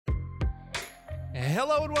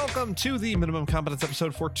Hello and welcome to the Minimum Competence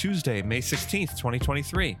episode for Tuesday, May 16th,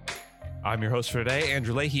 2023. I'm your host for today,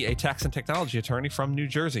 Andrew Leahy, a tax and technology attorney from New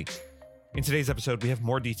Jersey. In today's episode, we have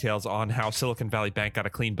more details on how Silicon Valley Bank got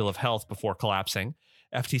a clean bill of health before collapsing,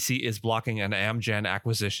 FTC is blocking an Amgen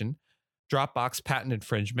acquisition, Dropbox patent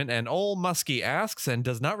infringement, and old Muskie asks and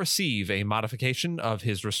does not receive a modification of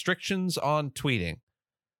his restrictions on tweeting.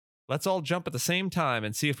 Let's all jump at the same time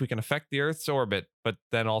and see if we can affect the Earth's orbit, but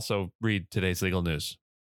then also read today's legal news.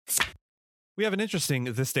 We have an interesting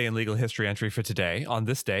This Day in Legal History entry for today. On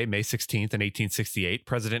this day, May 16th in 1868,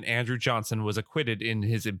 President Andrew Johnson was acquitted in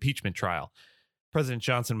his impeachment trial. President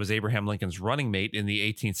Johnson was Abraham Lincoln's running mate in the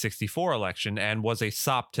 1864 election and was a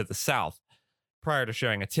sop to the South. Prior to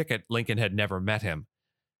sharing a ticket, Lincoln had never met him.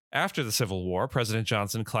 After the Civil War, President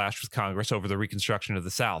Johnson clashed with Congress over the Reconstruction of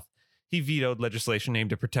the South. He vetoed legislation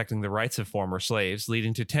aimed at protecting the rights of former slaves,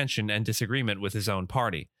 leading to tension and disagreement with his own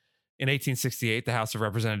party. In 1868, the House of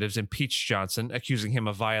Representatives impeached Johnson, accusing him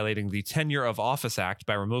of violating the Tenure of Office Act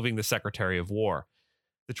by removing the Secretary of War.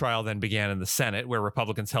 The trial then began in the Senate, where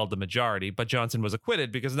Republicans held the majority, but Johnson was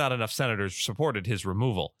acquitted because not enough senators supported his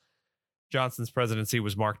removal. Johnson's presidency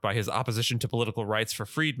was marked by his opposition to political rights for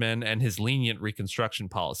freedmen and his lenient Reconstruction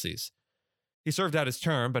policies. He served out his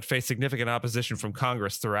term, but faced significant opposition from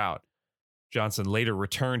Congress throughout. Johnson later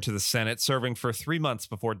returned to the Senate, serving for 3 months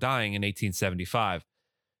before dying in 1875.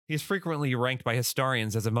 He is frequently ranked by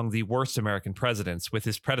historians as among the worst American presidents, with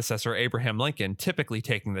his predecessor Abraham Lincoln typically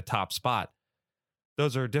taking the top spot.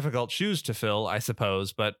 Those are difficult shoes to fill, I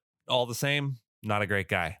suppose, but all the same, not a great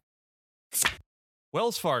guy.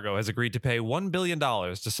 Wells Fargo has agreed to pay $1 billion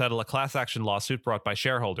to settle a class action lawsuit brought by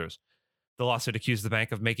shareholders. The lawsuit accused the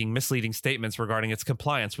bank of making misleading statements regarding its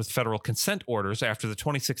compliance with federal consent orders after the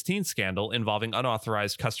 2016 scandal involving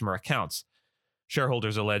unauthorized customer accounts.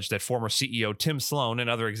 Shareholders alleged that former CEO Tim Sloan and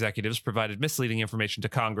other executives provided misleading information to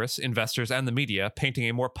Congress, investors, and the media, painting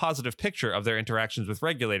a more positive picture of their interactions with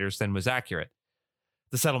regulators than was accurate.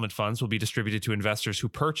 The settlement funds will be distributed to investors who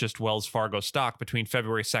purchased Wells Fargo stock between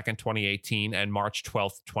February 2, 2018 and March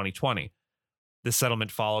 12, 2020. This settlement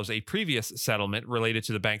follows a previous settlement related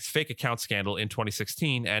to the bank's fake account scandal in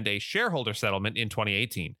 2016 and a shareholder settlement in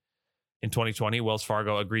 2018. In 2020, Wells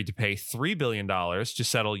Fargo agreed to pay $3 billion to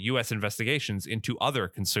settle U.S. investigations into other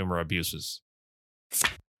consumer abuses.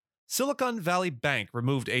 Silicon Valley Bank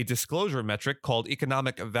removed a disclosure metric called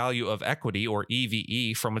Economic Value of Equity, or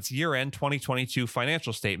EVE, from its year-end 2022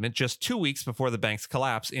 financial statement just 2 weeks before the bank's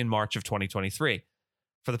collapse in March of 2023.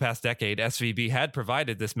 For the past decade, SVB had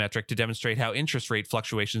provided this metric to demonstrate how interest rate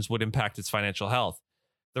fluctuations would impact its financial health.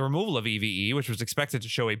 The removal of EVE, which was expected to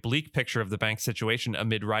show a bleak picture of the bank's situation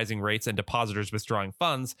amid rising rates and depositors withdrawing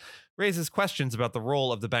funds, raises questions about the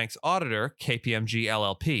role of the bank's auditor, KPMG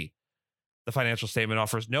LLP. The financial statement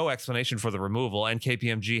offers no explanation for the removal, and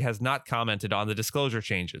KPMG has not commented on the disclosure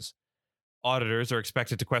changes. Auditors are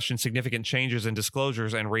expected to question significant changes in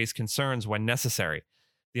disclosures and raise concerns when necessary.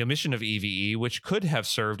 The omission of EVE, which could have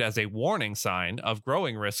served as a warning sign of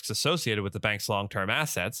growing risks associated with the bank's long-term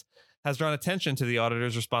assets, has drawn attention to the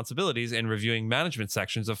auditor's responsibilities in reviewing management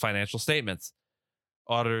sections of financial statements.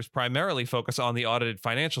 Auditors primarily focus on the audited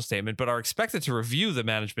financial statement, but are expected to review the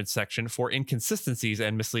management section for inconsistencies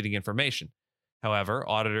and misleading information. However,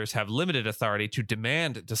 auditors have limited authority to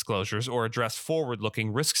demand disclosures or address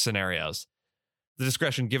forward-looking risk scenarios. The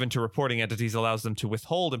discretion given to reporting entities allows them to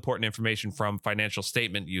withhold important information from financial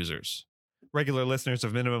statement users. Regular listeners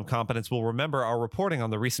of Minimum Competence will remember our reporting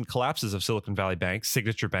on the recent collapses of Silicon Valley Bank,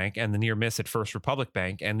 Signature Bank, and the near miss at First Republic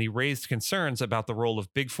Bank, and the raised concerns about the role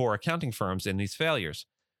of Big Four accounting firms in these failures.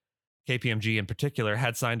 KPMG in particular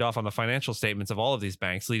had signed off on the financial statements of all of these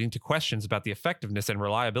banks, leading to questions about the effectiveness and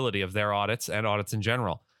reliability of their audits and audits in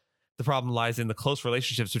general. The problem lies in the close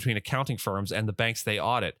relationships between accounting firms and the banks they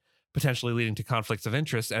audit, potentially leading to conflicts of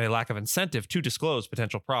interest and a lack of incentive to disclose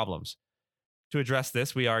potential problems. To address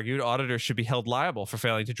this, we argued auditors should be held liable for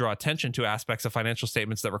failing to draw attention to aspects of financial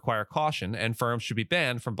statements that require caution, and firms should be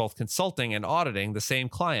banned from both consulting and auditing the same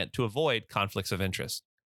client to avoid conflicts of interest.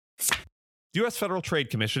 The U.S. Federal Trade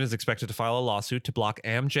Commission is expected to file a lawsuit to block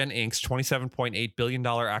Amgen Inc.'s $27.8 billion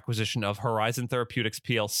acquisition of Horizon Therapeutics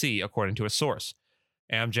plc, according to a source.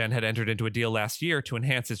 Amgen had entered into a deal last year to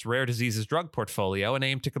enhance its rare diseases drug portfolio and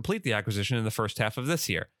aimed to complete the acquisition in the first half of this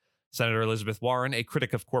year. Senator Elizabeth Warren, a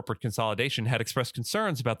critic of corporate consolidation, had expressed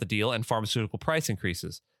concerns about the deal and pharmaceutical price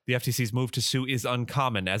increases. The FTC's move to sue is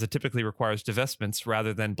uncommon, as it typically requires divestments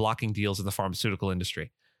rather than blocking deals in the pharmaceutical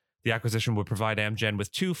industry. The acquisition would provide Amgen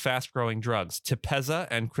with two fast-growing drugs, Tepezza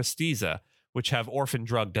and Crysvita, which have orphan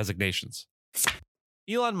drug designations.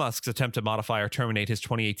 Elon Musk's attempt to modify or terminate his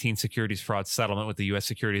 2018 securities fraud settlement with the U.S.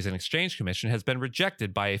 Securities and Exchange Commission has been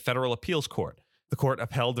rejected by a federal appeals court. The court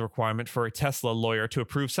upheld the requirement for a Tesla lawyer to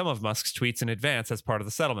approve some of Musk's tweets in advance as part of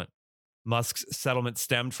the settlement. Musk's settlement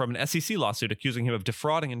stemmed from an SEC lawsuit accusing him of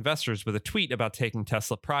defrauding investors with a tweet about taking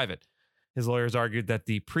Tesla private. His lawyers argued that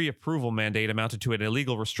the pre-approval mandate amounted to an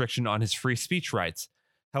illegal restriction on his free speech rights.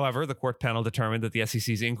 However, the court panel determined that the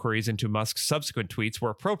SEC's inquiries into Musk's subsequent tweets were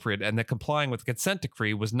appropriate and that complying with the consent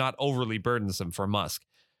decree was not overly burdensome for Musk.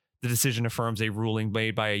 The decision affirms a ruling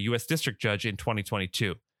made by a U.S. district judge in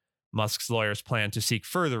 2022. Musk's lawyers plan to seek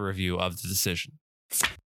further review of the decision.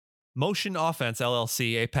 Motion Offense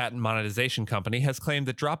LLC, a patent monetization company, has claimed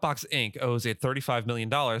that Dropbox Inc. owes it $35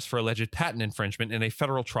 million for alleged patent infringement in a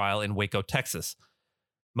federal trial in Waco, Texas.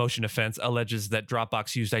 Motion Offense alleges that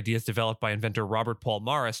Dropbox used ideas developed by inventor Robert Paul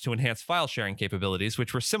Morris to enhance file sharing capabilities,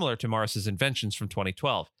 which were similar to Morris's inventions from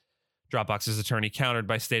 2012. Dropbox's attorney countered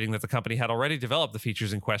by stating that the company had already developed the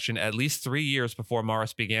features in question at least 3 years before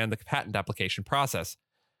Morris began the patent application process.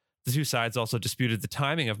 The two sides also disputed the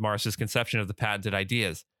timing of Morris's conception of the patented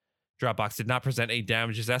ideas. Dropbox did not present a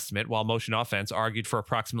damages estimate, while Motion Offense argued for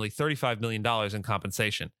approximately $35 million in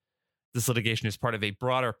compensation. This litigation is part of a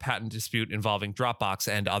broader patent dispute involving Dropbox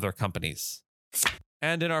and other companies.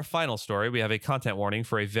 And in our final story, we have a content warning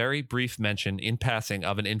for a very brief mention in passing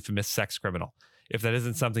of an infamous sex criminal. If that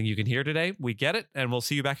isn't something you can hear today, we get it, and we'll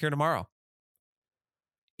see you back here tomorrow.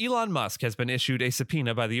 Elon Musk has been issued a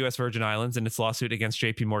subpoena by the U.S. Virgin Islands in its lawsuit against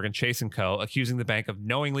J.P. Morgan Chase & Co., accusing the bank of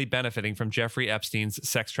knowingly benefiting from Jeffrey Epstein's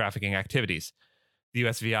sex trafficking activities. The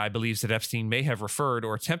USVI believes that Epstein may have referred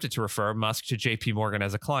or attempted to refer Musk to J.P. Morgan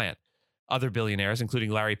as a client. Other billionaires, including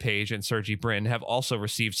Larry Page and Sergey Brin, have also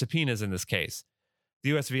received subpoenas in this case.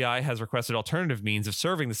 The USVI has requested alternative means of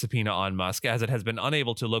serving the subpoena on Musk, as it has been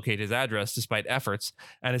unable to locate his address despite efforts,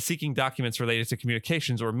 and is seeking documents related to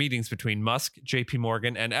communications or meetings between Musk, JP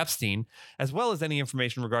Morgan, and Epstein, as well as any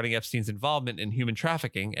information regarding Epstein's involvement in human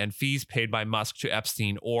trafficking and fees paid by Musk to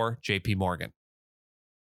Epstein or JP Morgan.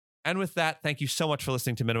 And with that, thank you so much for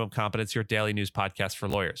listening to Minimum Competence, your daily news podcast for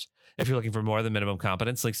lawyers. If you're looking for more than Minimum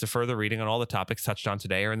Competence, links to further reading on all the topics touched on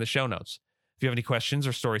today are in the show notes. If you have any questions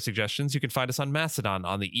or story suggestions, you can find us on Mastodon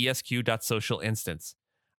on the esq.social instance.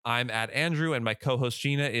 I'm at Andrew, and my co-host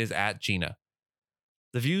Gina is at Gina.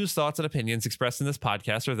 The views, thoughts, and opinions expressed in this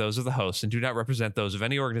podcast are those of the host and do not represent those of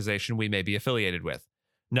any organization we may be affiliated with.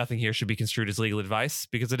 Nothing here should be construed as legal advice,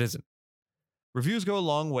 because it isn't. Reviews go a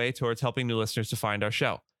long way towards helping new listeners to find our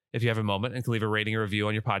show. If you have a moment and can leave a rating or review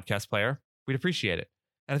on your podcast player, we'd appreciate it.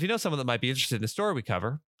 And if you know someone that might be interested in the story we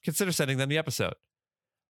cover, consider sending them the episode.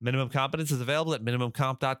 Minimum Competence is available at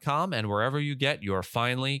minimumcomp.com and wherever you get your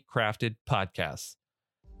finely crafted podcasts.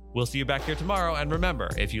 We'll see you back here tomorrow, and remember,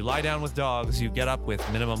 if you lie down with dogs, you get up with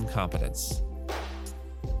Minimum Competence.